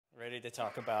to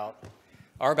talk about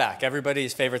RBAC,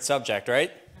 everybody's favorite subject,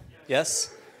 right?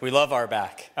 Yes? We love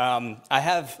RBAC. I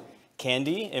have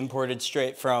candy imported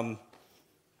straight from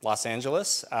Los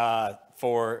Angeles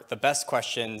for the best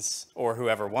questions or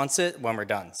whoever wants it when we're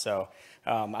done. So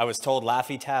I was told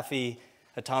Laffy Taffy,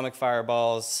 atomic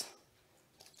fireballs,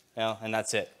 and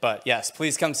that's it. But yes,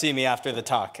 please come see me after the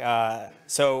talk.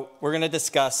 So we're going to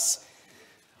discuss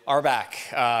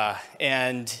RBAC,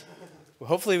 and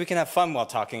hopefully we can have fun while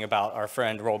talking about our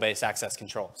friend role-based access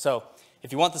control. So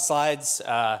if you want the slides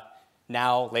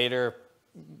now, later,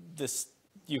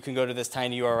 you can go to this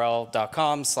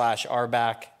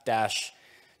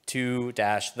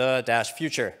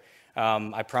tinyurl.com/rbac-to-the-future.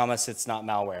 I promise it's not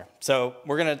malware. So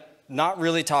we're going to not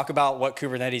really talk about what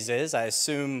Kubernetes is. I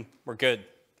assume we're good,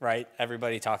 right?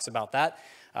 Everybody talks about that.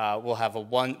 We'll have a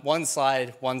one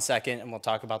slide, 1 second, and we'll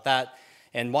talk about that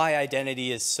and why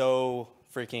identity is so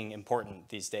freaking important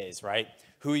these days, right?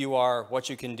 Who you are, what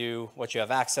you can do, what you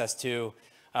have access to,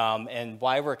 and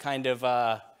why we're kind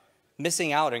of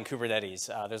missing out in Kubernetes.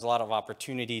 There's a lot of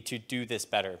opportunity to do this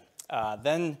better.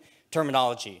 Then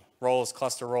terminology, roles,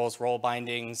 cluster roles, role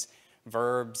bindings,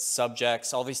 verbs,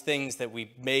 subjects, all these things that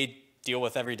we may deal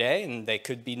with every day, and they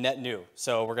could be net new.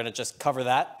 So we're going to just cover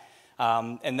that.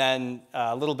 And then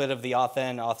a little bit of the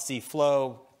auth-in, auth-z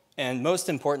flow, and most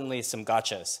importantly, some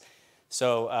gotchas.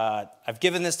 So I've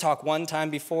given this talk one time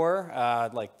before,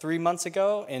 like 3 months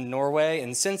ago in Norway,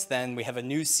 and since then we have a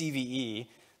new CVE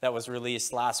that was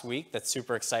released last week that's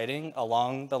super exciting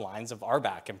along the lines of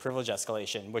RBAC and privilege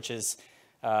escalation, which is,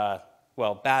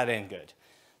 well, bad and good.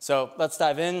 So let's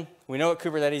dive in. We know what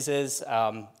Kubernetes is.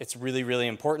 It's really, really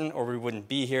important, or we wouldn't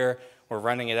be here. We're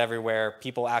running it everywhere.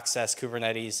 People access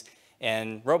Kubernetes,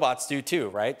 and robots do too,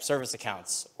 right? Service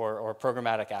accounts or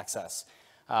programmatic access.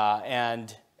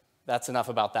 And that's enough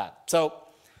about that. So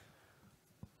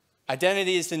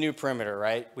identity is the new perimeter,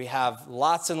 right? We have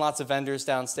lots and lots of vendors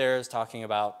downstairs talking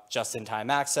about just-in-time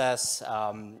access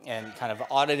and kind of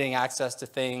auditing access to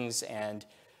things and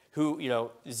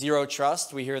zero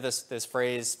trust. We hear this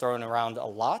phrase thrown around a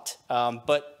lot.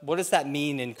 But what does that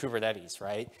mean in Kubernetes,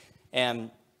 right? And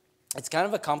it's kind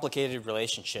of a complicated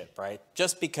relationship, right?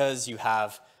 Just because you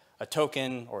have a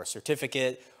token or a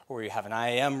certificate or you have an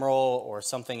IAM role or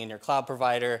something in your cloud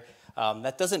provider,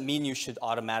 that doesn't mean you should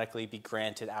automatically be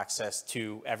granted access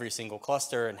to every single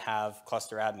cluster and have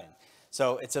cluster admin.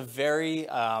 So it's a very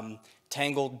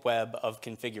tangled web of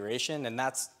configuration, and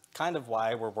that's kind of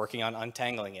why we're working on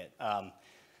untangling it. I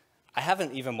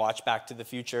haven't even watched Back to the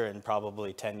Future in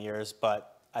probably 10 years,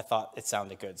 but I thought it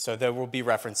sounded good. So there will be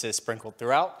references sprinkled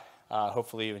throughout.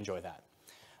 Hopefully you enjoy that.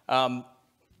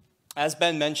 As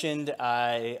Ben mentioned,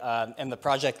 I am the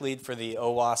project lead for the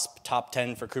OWASP Top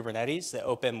 10 for Kubernetes, the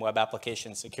Open Web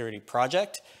Application Security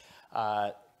Project.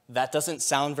 That doesn't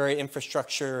sound very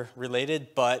infrastructure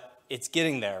related, but it's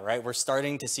getting there, right? We're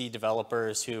starting to see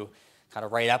developers who kind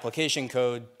of write application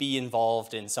code be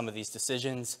involved in some of these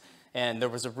decisions, and there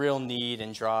was a real need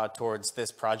and draw towards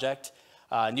this project.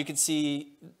 And you can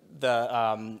see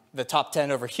the top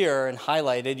 10 over here, and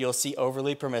highlighted, you'll see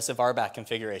overly permissive RBAC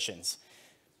configurations.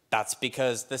 That's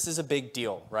because this is a big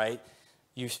deal, right?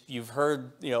 You've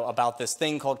heard about this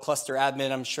thing called cluster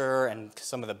admin, I'm sure, and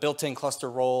some of the built-in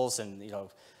cluster roles and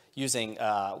using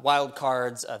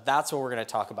wildcards. That's what we're going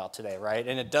to talk about today, right?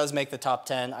 And it does make the top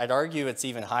 10. I'd argue it's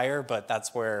even higher, but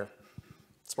that's where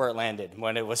it landed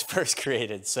when it was first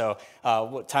created. So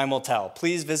time will tell.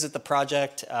 Please visit the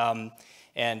project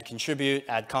and contribute,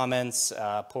 add comments,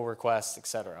 pull requests,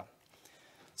 etc.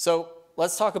 So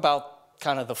let's talk about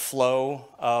kind of the flow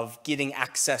of getting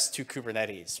access to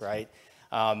Kubernetes, right?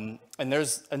 And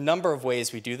there's a number of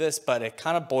ways we do this, but it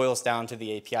kind of boils down to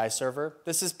the API server.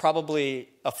 This is probably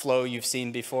a flow you've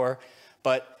seen before,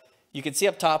 but you can see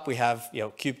up top we have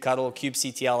kubectl,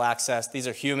 kubectl access. These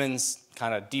are humans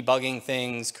kind of debugging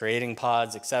things, creating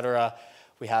pods, etc.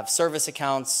 We have service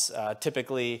accounts,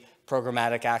 typically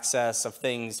programmatic access of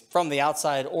things from the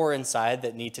outside or inside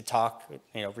that need to talk,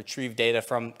 retrieve data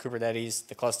from Kubernetes,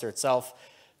 the cluster itself.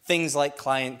 Things like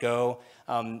client Go.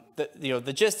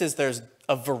 The gist is there's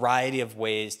a variety of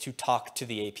ways to talk to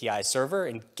the API server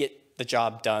and get the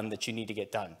job done that you need to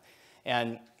get done.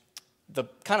 And the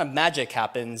kind of magic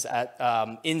happens at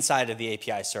inside of the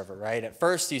API server, right? At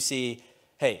first you see,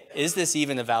 hey, is this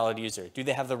even a valid user? Do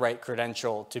they have the right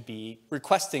credential to be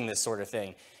requesting this sort of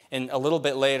thing? And a little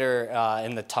bit later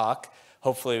in the talk,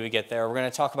 hopefully we get there, we're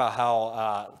going to talk about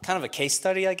how, kind of a case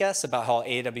study, I guess, about how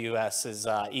AWS's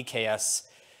EKS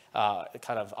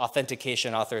kind of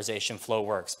authentication authorization flow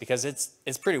works, because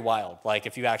it's pretty wild, like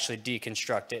if you actually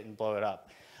deconstruct it and blow it up.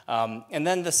 And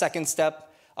then the second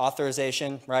step,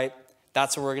 authorization, right?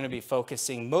 that's where we're going to be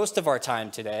focusing most of our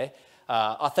time today.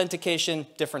 Authentication,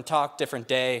 different talk, different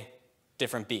day,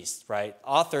 different beast, right?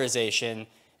 Authorization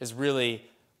is really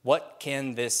what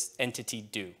can this entity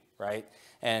do, right?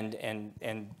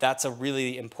 And that's a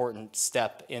really important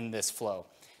step in this flow.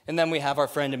 And then we have our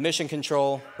friend admission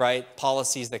control, right?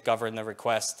 Policies that govern the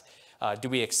request. Do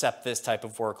we accept this type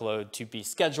of workload to be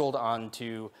scheduled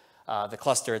onto the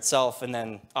cluster itself? And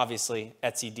then obviously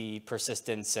etcd,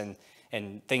 persistence,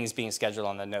 and things being scheduled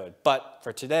on the node. But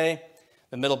for today,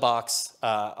 the middle box,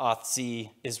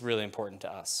 auth-z, is really important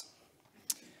to us.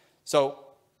 So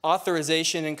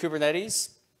authorization in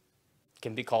Kubernetes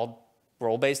can be called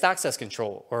role-based access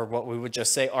control, or what we would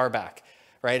just say RBAC,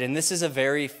 right? And this is a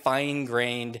very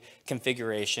fine-grained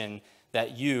configuration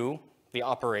that you, the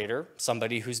operator,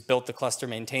 somebody who's built the cluster,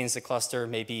 maintains the cluster,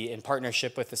 maybe in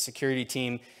partnership with the security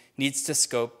team, needs to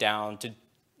scope down to,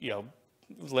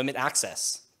 limit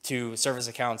access to service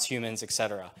accounts, humans, et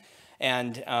cetera.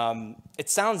 And it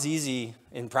sounds easy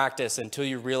in practice until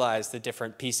you realize the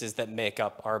different pieces that make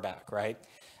up RBAC, right?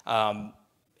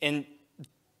 And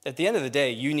at the end of the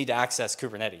day, you need to access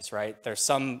Kubernetes, right? There's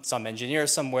some engineer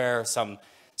somewhere, some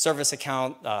service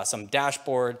account, some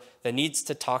dashboard that needs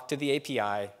to talk to the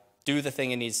API, do the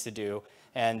thing it needs to do,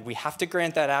 and we have to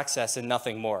grant that access and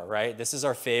nothing more, right? This is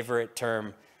our favorite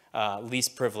term,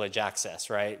 least privilege access,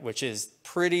 right? Which is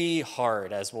pretty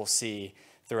hard, as we'll see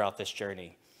throughout this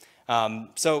journey.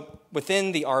 So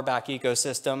within the RBAC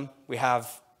ecosystem, we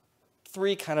have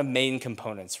three kind of main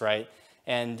components, right?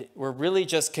 And we're really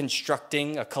just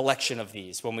constructing a collection of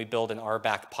these when we build an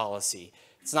RBAC policy.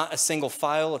 It's not a single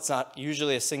file, it's not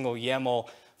usually a single YAML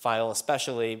file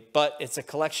especially, but it's a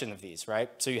collection of these, right?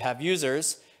 So you have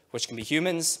users, which can be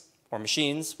humans or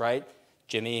machines, right?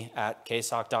 Jimmy at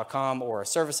ksoc.com, or a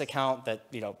service account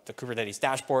that, the Kubernetes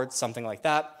dashboard, something like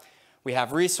that. We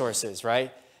have resources,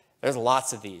 right? There's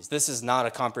lots of these. This is not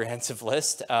a comprehensive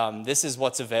list. This is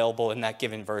what's available in that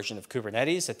given version of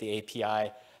Kubernetes that the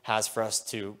API has for us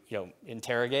to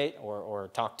interrogate or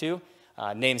talk to.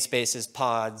 Namespaces,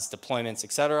 pods, deployments,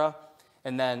 et cetera.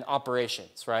 And then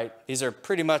operations, right? These are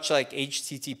pretty much like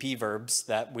HTTP verbs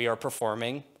that we are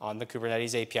performing on the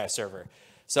Kubernetes API server.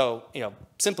 So,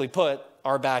 simply put,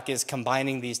 RBAC is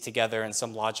combining these together in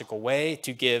some logical way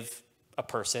to give a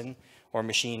person or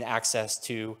machine access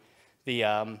to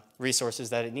the resources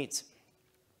that it needs.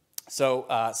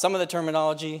 So some of the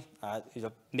terminology,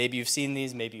 maybe you've seen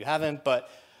these, maybe you haven't, but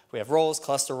we have roles,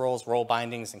 cluster roles, role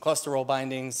bindings, and cluster role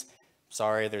bindings.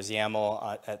 Sorry, there's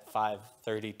YAML at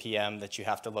 5:30 p.m. that you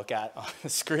have to look at on the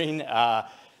screen. I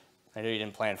know you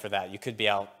didn't plan for that. You could be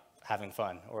out having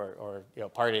fun or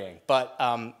partying. But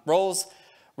roles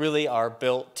really are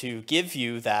built to give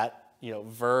you that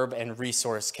verb and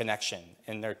resource connection,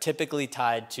 and they're typically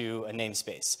tied to a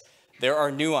namespace. There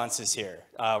are nuances here.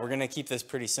 We're going to keep this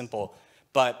pretty simple,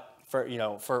 but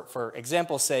for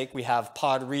example's sake, we have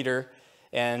pod reader.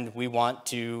 And we want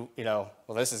to, well,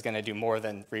 this is going to do more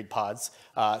than read pods,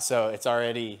 so it's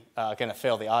already going to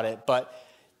fail the audit. But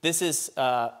this is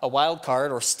a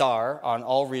wildcard or star on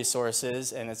all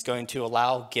resources, and it's going to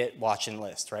allow get, watch, and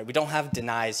list, right? We don't have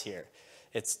denies here.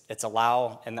 It's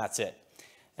allow, and that's it.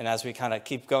 And as we kind of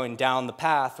keep going down the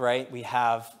path, right, we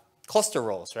have cluster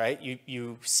roles, right?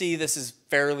 You see this is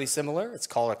fairly similar. It's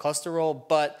called a cluster role,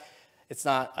 but it's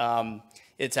not.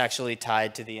 It's actually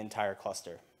tied to the entire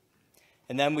cluster.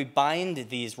 And then we bind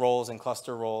these roles and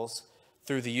cluster roles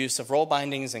through the use of role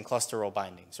bindings and cluster role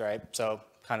bindings, right? So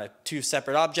kind of two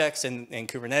separate objects in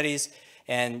Kubernetes,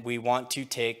 and we want to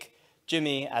take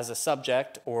Jimmy as a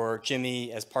subject, or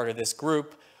Jimmy as part of this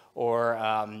group, or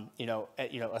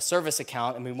a service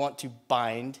account, and we want to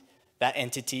bind that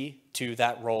entity to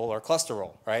that role or cluster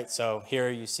role, right? So here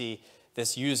you see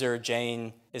this user,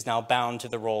 Jane, is now bound to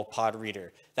the role pod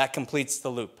reader. That completes the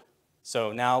loop.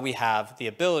 So now we have the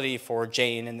ability for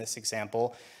Jane, in this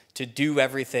example, to do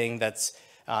everything that's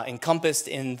encompassed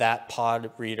in that pod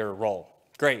reader role.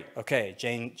 Great, okay,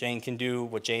 Jane can do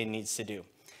what Jane needs to do.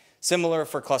 Similar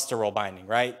for cluster role binding,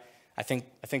 right? I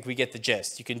think we get the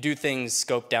gist. You can do things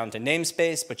scoped down to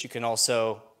namespace, but you can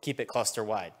also keep it cluster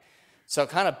wide. So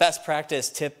kind of best practice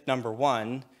tip number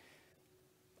one,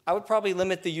 I would probably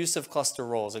limit the use of cluster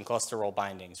roles and cluster role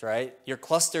bindings, right? Your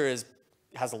cluster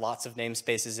has lots of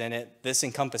namespaces in it. This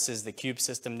encompasses the kube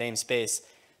system namespace.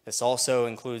 This also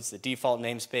includes the default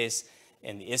namespace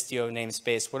and the Istio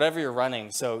namespace, whatever you're running.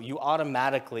 So you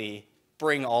automatically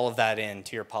bring all of that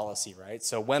into your policy, right?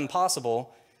 So when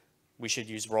possible, we should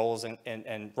use roles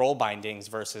and role bindings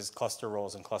versus cluster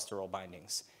roles and cluster role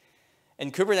bindings.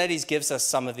 And Kubernetes gives us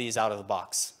some of these out of the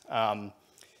box.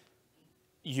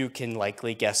 you can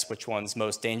likely guess which one's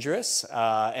most dangerous.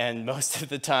 And most of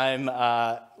the time,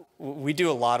 we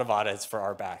do a lot of audits for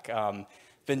RBAC.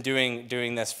 Been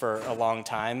doing this for a long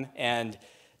time, and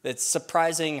it's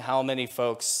surprising how many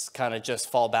folks kind of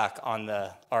just fall back on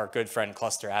our good friend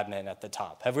cluster admin at the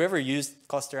top. Have we ever used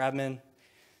cluster admin?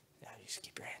 Yeah, you just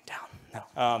keep your hand down.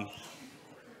 No.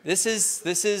 This is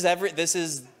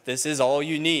all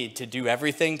you need to do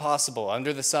everything possible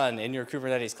under the sun in your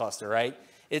Kubernetes cluster, right?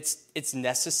 It's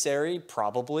necessary,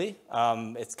 probably.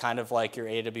 It's kind of like your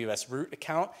AWS root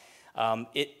account.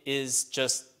 It is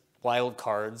just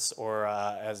wildcards, or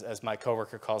as my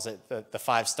coworker calls it, the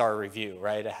 5-star review,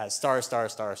 right? It has star, star,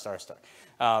 star, star, star.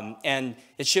 And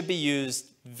it should be used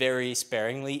very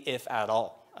sparingly, if at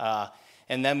all.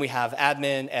 And then we have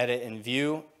admin, edit, and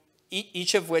view,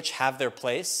 each of which have their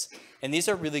place. And these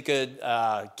are really good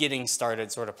getting started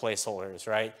sort of placeholders,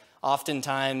 right?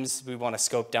 Oftentimes, we want to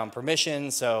scope down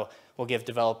permissions, so we'll give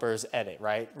developers edit,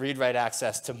 right? Read-write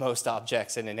access to most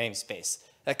objects in a namespace.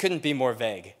 That couldn't be more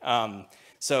vague.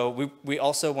 So we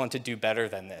also want to do better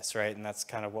than this, right? And that's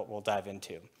kind of what we'll dive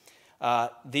into.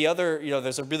 The other,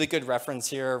 there's a really good reference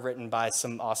here written by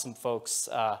some awesome folks.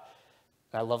 I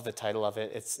love the title of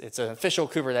it. It's an official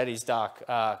Kubernetes doc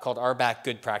called RBAC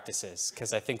Good Practices,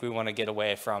 because I think we want to get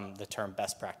away from the term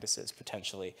best practices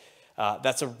potentially.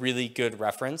 That's a really good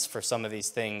reference for some of these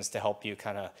things to help you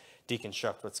kind of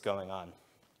deconstruct what's going on.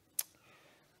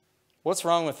 What's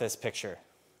wrong with this picture?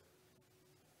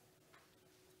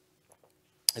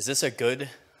 Is this a good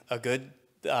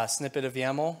snippet of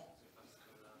YAML?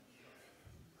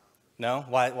 No?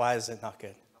 Why is it not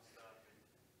good?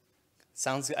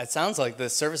 It sounds like the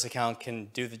service account can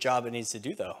do the job it needs to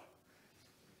do, though.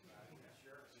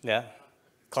 Yeah?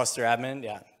 Cluster admin?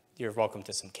 Yeah. You're welcome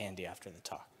to some candy after the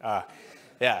talk.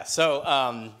 Yeah, so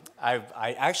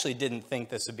I actually didn't think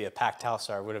this would be a packed house,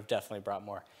 so I would have definitely brought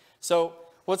more. So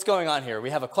what's going on here?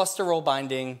 We have a cluster role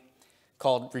binding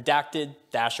called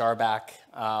redacted-RBAC,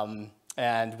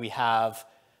 and we have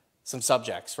some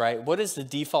subjects, right? What's the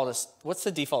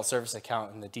default service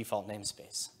account in the default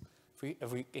namespace?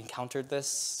 Have we encountered this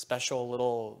special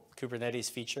little Kubernetes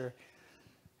feature?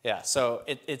 Yeah, so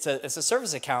it's a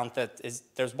service account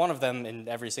there's one of them in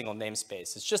every single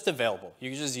namespace. It's just available. You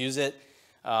can just use it.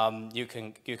 You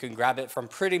can grab it from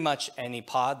pretty much any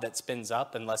pod that spins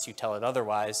up unless you tell it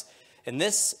otherwise. And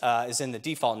this is in the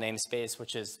default namespace,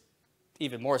 which is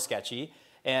even more sketchy.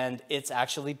 And it's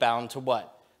actually bound to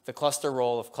what? The cluster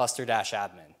role of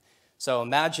cluster-admin. So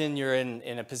imagine you're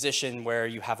in a position where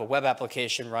you have a web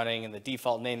application running in the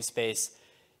default namespace.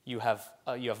 You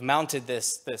have mounted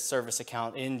this service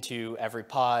account into every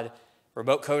pod.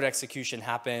 Remote code execution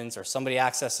happens, or somebody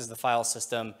accesses the file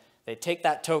system. They take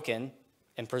that token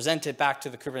and present it back to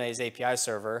the Kubernetes API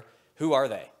server. Who are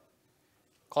they?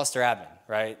 Cluster admin,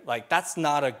 right? Like, that's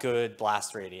not a good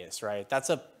blast radius, right? That's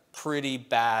a pretty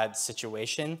bad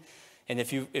situation. And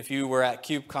if you were at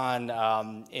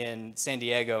KubeCon in San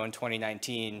Diego in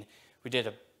 2019, we did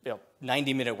a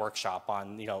 90-minute workshop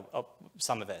on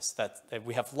some of this. That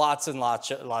we have lots and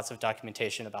lots of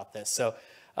documentation about this. So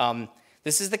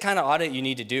this is the kind of audit you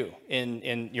need to do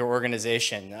in your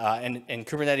organization, and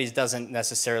Kubernetes doesn't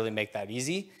necessarily make that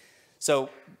easy. So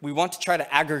we want to try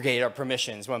to aggregate our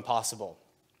permissions when possible.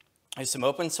 There's some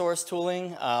open source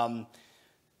tooling.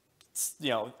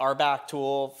 RBAC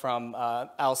tool from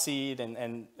Alseed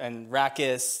and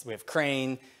Rakis. We have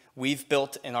Crane. We've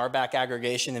built an RBAC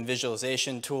aggregation and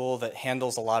visualization tool that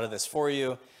handles a lot of this for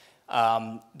you.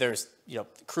 There's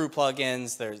crew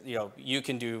plugins. There's you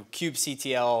can do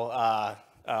kubectl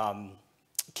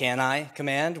CANI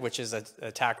command, which is an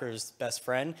attacker's best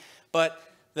friend. But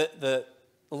the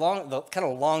kind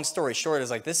of long story short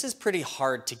is, like, this is pretty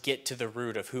hard to get to the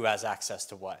root of who has access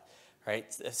to what. Right?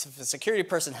 If a security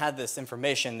person had this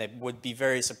information, they would be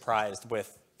very surprised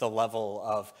with the level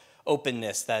of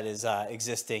openness that is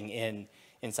existing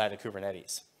inside of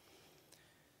Kubernetes.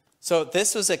 So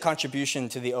this was a contribution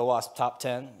to the OWASP top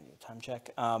 10, time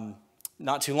check,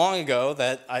 not too long ago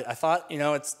that I thought,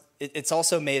 it's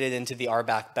also made it into the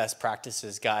RBAC best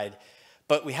practices guide.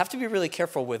 But we have to be really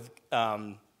careful with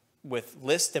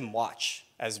list and watch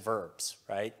as verbs,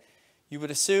 right? You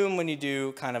would assume when you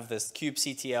do kind of this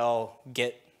kubectl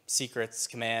get secrets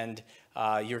command,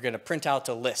 you're going to print out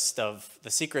a list of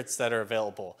the secrets that are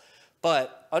available.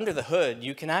 But under the hood,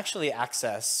 you can actually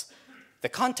access the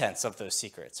contents of those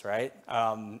secrets, right?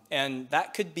 And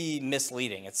that could be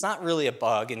misleading. It's not really a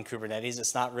bug in Kubernetes.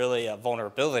 It's not really a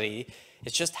vulnerability.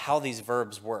 It's just how these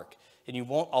verbs work. And you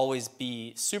won't always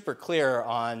be super clear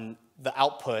on the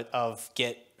output of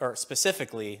get, or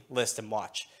specifically list and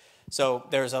watch. So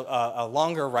there's a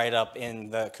longer write-up in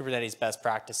the Kubernetes best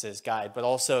practices guide, but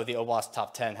also the OWASP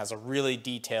top 10 has a really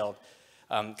detailed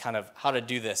kind of how to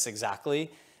do this exactly.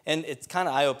 And it's kind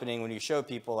of eye-opening when you show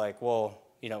people like, well,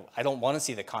 you know, I don't want to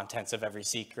see the contents of every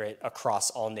secret across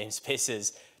all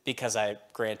namespaces because I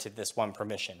granted this one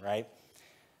permission, right?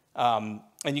 And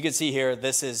you can see here,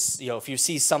 this is, you know, if you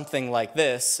see something like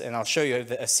this, and I'll show you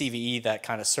a CVE that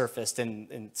kind of surfaced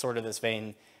in sort of this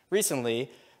vein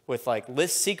recently with like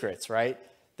list secrets, right?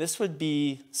 This would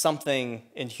be something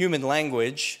in human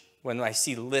language. When I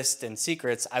see list and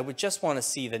secrets, I would just want to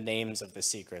see the names of the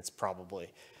secrets probably.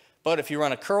 But if you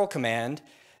run a curl command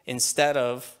instead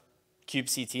of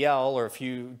kubectl, or if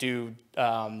you do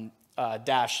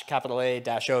dash capital A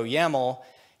dash O YAML,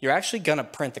 you're actually going to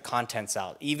print the contents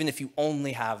out, even if you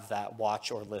only have that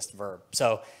watch or list verb.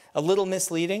 So a little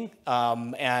misleading,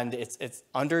 and it's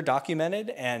under-documented,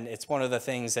 and it's one of the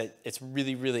things that it's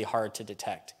really, really hard to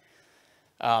detect.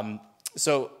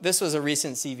 So this was a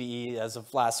recent CVE as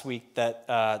of last week that,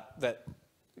 that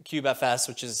kubefs,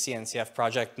 which is a CNCF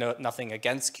project, nothing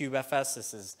against kubefs.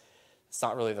 It's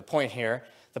not really the point here.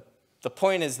 The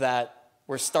point is that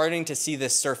we're starting to see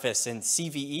this surface in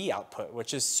CVE output,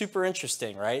 which is super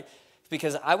interesting, right?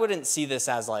 Because I wouldn't see this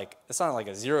as like, it's not like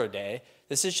a 0-day.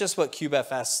 This is just what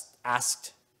kubefs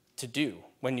asked to do.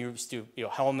 When you do, you know,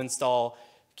 Helm install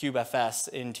kubefs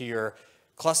into your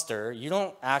cluster, you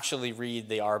don't actually read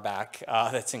the RBAC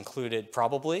that's included.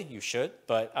 Probably you should,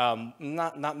 but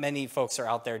not many folks are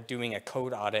out there doing a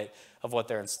code audit of what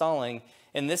they're installing.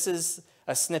 And this is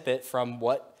a snippet from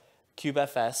what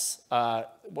kubefs,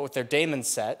 what their daemon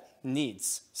set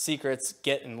needs: secrets,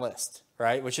 get, and list,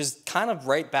 right? Which is kind of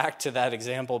right back to that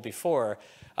example before.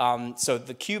 So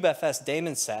the kubefs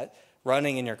daemon set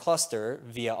running in your cluster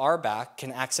via RBAC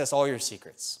can access all your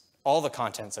secrets, all the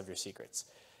contents of your secrets.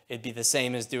 It'd be the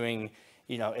same as doing,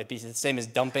 you know, it'd be the same as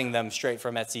dumping them straight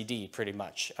from etcd pretty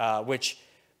much, which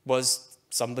was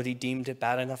somebody deemed it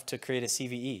bad enough to create a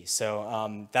CVE.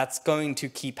 So that's going to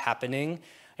keep happening.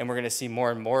 And we're going to see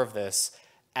more and more of this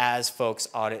as folks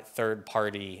audit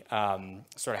third-party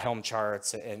sort of Helm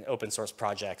charts and open source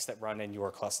projects that run in your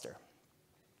cluster.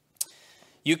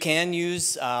 You can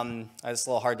use, it's a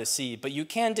little hard to see, but you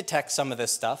can detect some of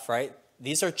this stuff, right?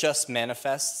 These are just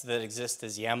manifests that exist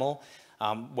as YAML,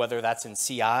 whether that's in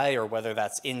CI or whether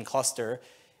that's in cluster.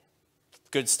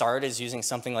 Good start is using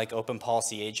something like Open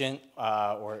Policy Agent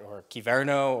or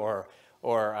Kyverno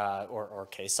or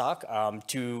KSOC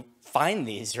to find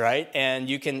these, right? And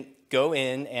you can go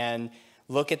in and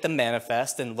look at the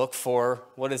manifest and look for,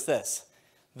 what is this?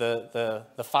 The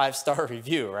 5-star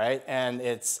review, right? And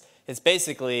it's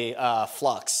basically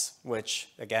Flux, which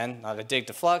again, not a dig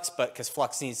to Flux, but because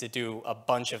Flux needs to do a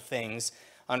bunch of things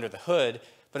under the hood,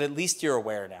 but at least you're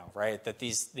aware now, right? That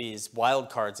these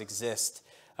wildcards exist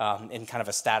in kind of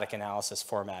a static analysis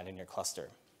format in your cluster.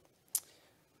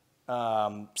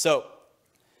 So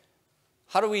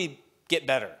how do we get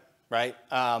better, right?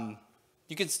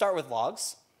 You can start with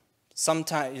logs.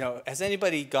 Sometimes, you know, has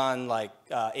anybody gone like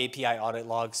API audit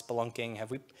logs, spelunking?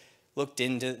 Have we looked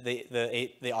into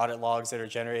the audit logs that are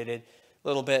generated a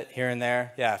little bit here and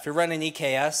there? Yeah, if you're running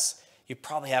EKS, you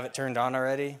probably have it turned on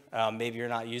already. Maybe you're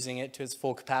not using it to its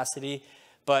full capacity,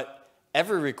 but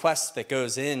every request that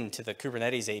goes into the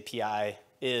Kubernetes API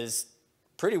is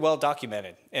pretty well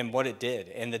documented in what it did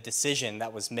and the decision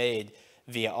that was made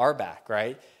via RBAC,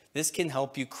 right? This can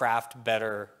help you craft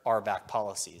better RBAC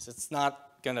policies. It's not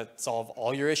going to solve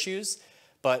all your issues,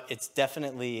 but it's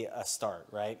definitely a start,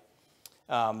 right?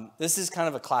 This is kind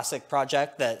of a classic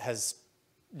project that has,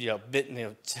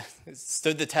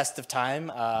 stood the test of time,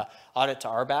 audit to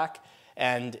RBAC,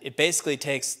 and it basically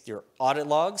takes your audit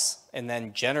logs and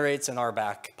then generates an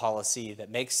RBAC policy that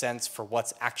makes sense for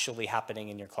what's actually happening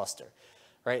in your cluster,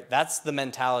 right? That's the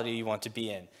mentality you want to be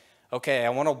in. Okay, I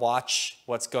want to watch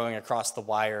what's going across the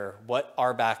wire, what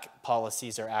RBAC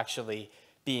policies are actually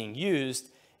being used,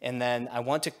 and then I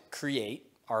want to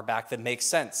create RBAC that makes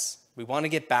sense. We want to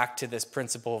get back to this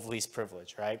principle of least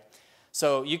privilege, right?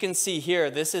 So you can see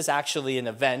here, this is actually an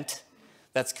event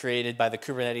that's created by the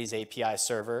Kubernetes API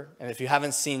server. And if you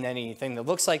haven't seen anything that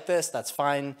looks like this, that's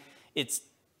fine. It's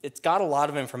got a lot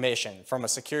of information from a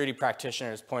security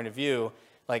practitioner's point of view,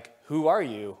 like who are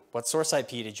you? What source IP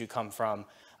did you come from?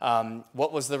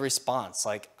 What was the response?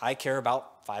 Like, I care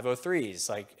about 503s,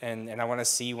 like, and I want to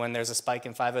see when there's a spike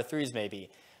in 503s maybe,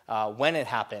 when it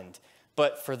happened.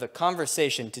 But for the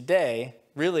conversation today,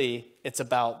 really, it's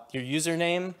about your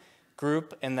username,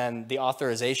 group, and then the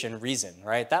authorization reason,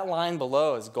 right? That line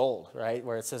below is gold, right?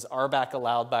 Where it says RBAC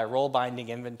allowed by role binding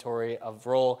inventory of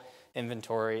role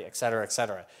inventory, et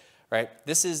cetera, right?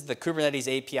 This is the Kubernetes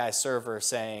API server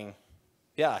saying,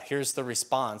 yeah, here's the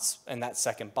response in that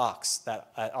second box,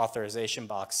 that authorization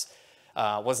box,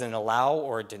 was an allow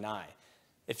or deny.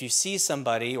 If you see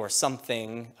somebody or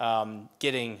something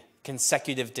getting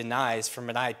consecutive denies from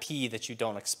an IP that you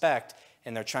don't expect,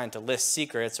 and they're trying to list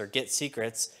secrets or get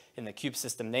secrets in the kube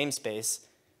system namespace,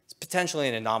 it's potentially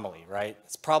an anomaly, right?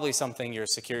 It's probably something your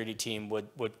security team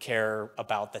would care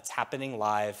about that's happening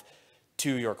live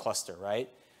to your cluster, right?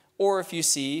 Or if you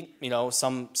see,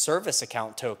 some service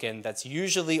account token that's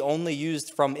usually only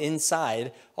used from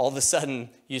inside, all of a sudden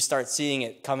you start seeing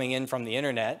it coming in from the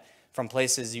internet, from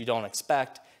places you don't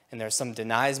expect, and there's some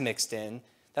denies mixed in.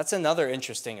 That's another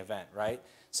interesting event, right?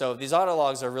 So these audit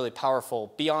logs are really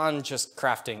powerful beyond just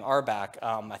crafting RBAC.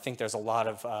 I think there's a lot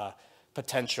of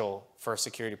potential for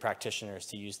security practitioners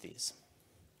to use these.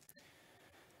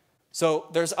 So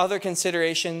there's other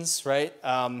considerations, right?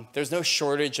 There's no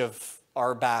shortage of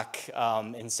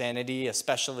RBAC insanity,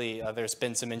 especially there's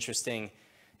been some interesting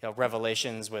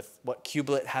revelations with what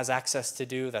kubelet has access to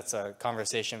do. That's a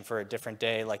conversation for a different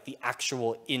day. Like the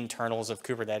actual internals of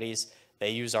Kubernetes, they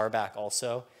use RBAC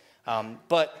also.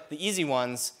 But the easy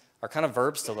ones are kind of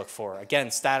verbs to look for.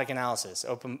 Again, static analysis.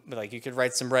 Like you could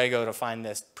write some Rego to find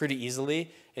this pretty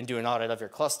easily and do an audit of your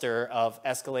cluster of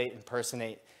escalate,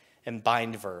 impersonate, and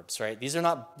bind verbs, right? These are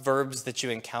not verbs that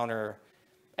you encounter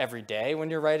every day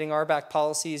when you're writing RBAC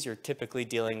policies. You're typically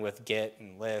dealing with get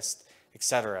and list,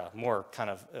 etc. More kind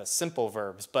of simple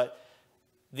verbs, but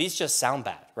these just sound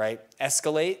bad, right?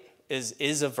 Escalate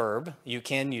is a verb. You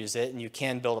can use it and you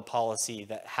can build a policy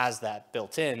that has that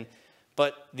built in,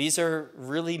 but these are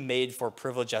really made for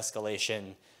privilege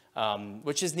escalation,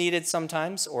 which is needed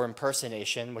sometimes, or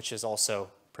impersonation, which is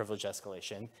also privilege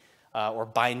escalation, or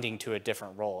binding to a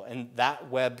different role. And that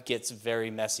web gets very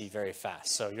messy very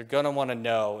fast. So you're gonna wanna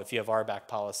know if you have RBAC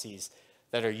policies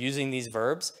that are using these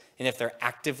verbs, and if they're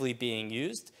actively being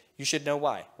used, you should know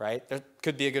why, right? There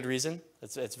could be a good reason.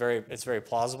 It's very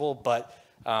plausible, but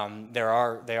they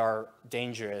are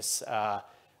dangerous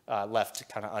left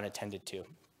kind of unattended to.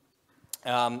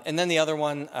 And then the other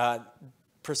one,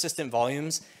 persistent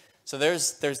volumes. So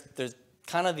there's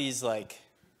kind of these like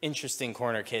interesting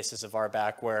corner cases of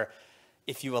RBAC where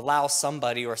if you allow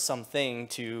somebody or something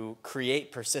to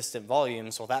create persistent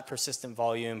volumes, well, that persistent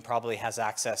volume probably has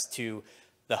access to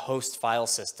the host file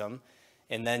system,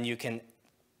 and then you can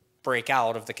break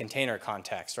out of the container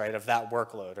context, right, of that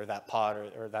workload or that pod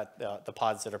or that the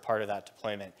pods that are part of that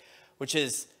deployment, which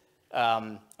is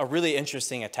a really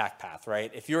interesting attack path,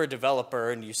 right? If you're a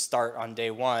developer and you start on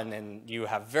day one and you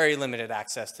have very limited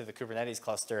access to the Kubernetes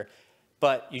cluster,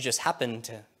 but you just happen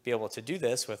to be able to do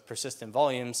this with persistent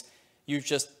volumes, you've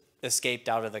just escaped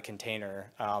out of the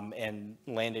container and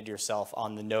landed yourself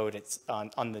on the node,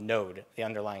 on the node, the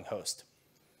underlying host.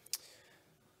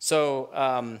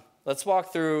 So let's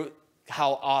walk through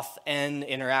how auth-n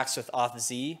interacts with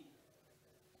auth-z.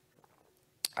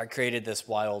 I created this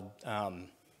wild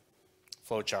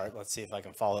flowchart. Let's see if I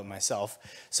can follow it myself.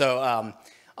 So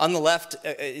on the left,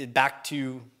 back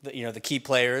to the key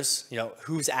players,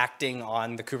 who's acting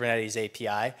on the Kubernetes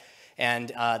API.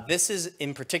 And this is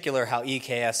in particular how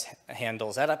EKS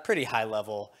handles at a pretty high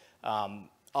level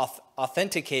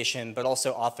authentication, but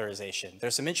also authorization.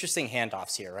 There's some interesting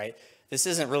handoffs here, right? This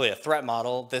isn't really a threat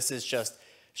model. This is just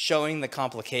showing the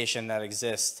complication that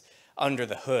exists under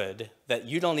the hood that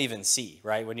you don't even see,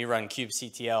 right? When you run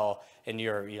kubectl and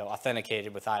you're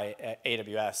authenticated with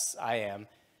AWS IAM,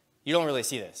 you don't really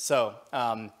see this. So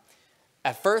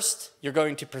at first, you're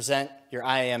going to present your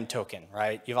IAM token,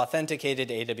 right? You've authenticated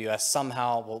AWS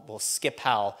somehow. We'll skip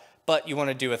how, but you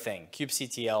want to do a thing.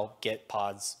 kubectl, get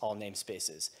pods, all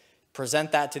namespaces.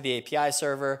 Present that to the API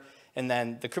server, and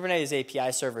then the Kubernetes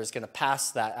API server is going to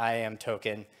pass that IAM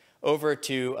token over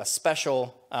to a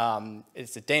special,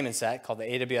 it's a daemon set called the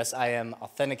AWS IAM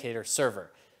Authenticator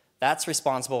Server. That's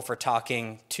responsible for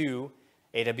talking to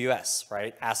AWS,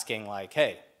 right? Asking like,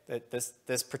 hey,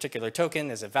 this particular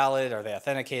token, is it valid? Are they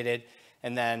authenticated?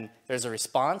 And then there's a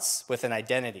response with an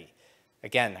identity.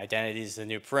 Again, identity is the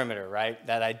new perimeter, right?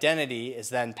 That identity is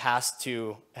then passed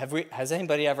to, has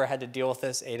anybody ever had to deal with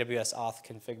this AWS auth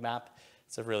config map?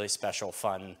 It's a really special,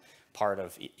 fun part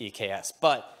of EKS.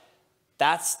 But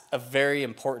that's a very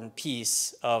important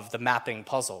piece of the mapping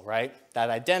puzzle, right? That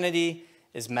identity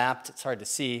is mapped, it's hard to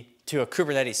see, to a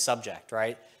Kubernetes subject,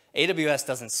 right? AWS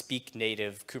doesn't speak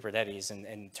native Kubernetes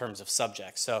in terms of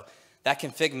subjects. So that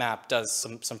config map does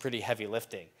some pretty heavy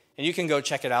lifting. And you can go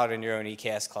check it out in your own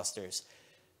EKS clusters.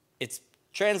 It's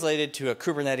translated to a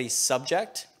Kubernetes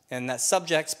subject, and that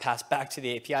subject's passed back to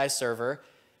the API server,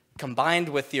 combined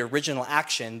with the original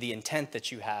action, the intent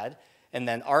that you had, and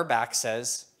then RBAC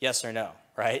says yes or no,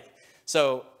 right?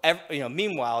 So,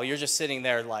 meanwhile, you're just sitting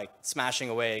there like smashing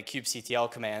away kubectl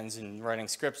commands and running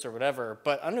scripts or whatever,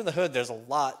 but under the hood, there's a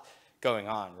lot going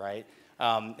on, right?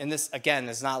 And this, again,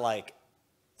 is not like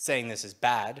saying this is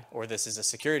bad or this is a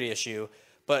security issue,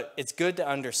 but it's good to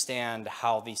understand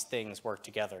how these things work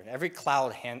together. And every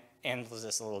cloud handles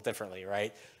this a little differently,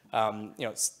 right?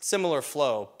 It's similar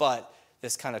flow, but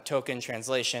this kind of token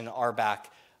translation, RBAC,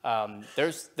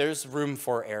 there's room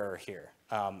for error here,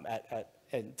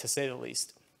 to say the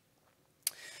least.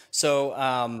 So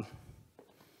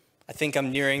I think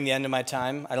I'm nearing the end of my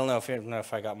time. I don't know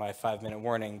if I got my 5-minute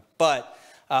warning, but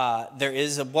there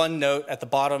is one note at the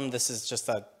bottom. This is just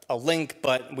a link,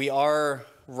 but we are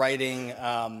writing,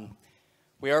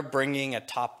 we are bringing a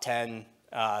top 10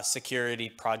 security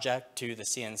project to the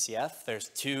CNCF. There's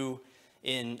 2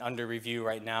 under review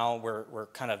right now. We're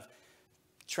kind of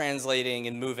translating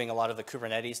and moving a lot of the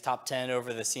Kubernetes top 10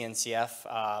 over the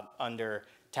CNCF under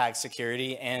tag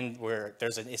security, and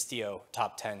there's an Istio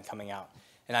top 10 coming out.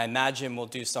 And I imagine we'll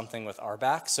do something with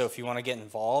RBAC. So if you want to get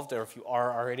involved, or if you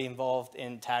are already involved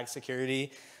in tag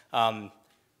security,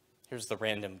 here's the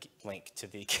random link to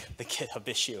the GitHub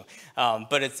issue.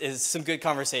 But it's some good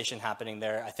conversation happening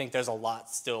there. I think there's a lot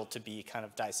still to be kind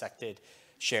of dissected,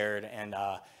 shared,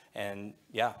 and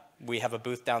yeah, we have a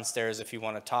booth downstairs if you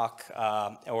want to talk,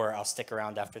 or I'll stick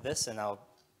around after this and I'll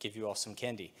give you all some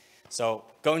candy. So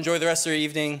go enjoy the rest of your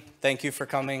evening. Thank you for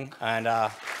coming,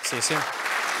 and see you soon.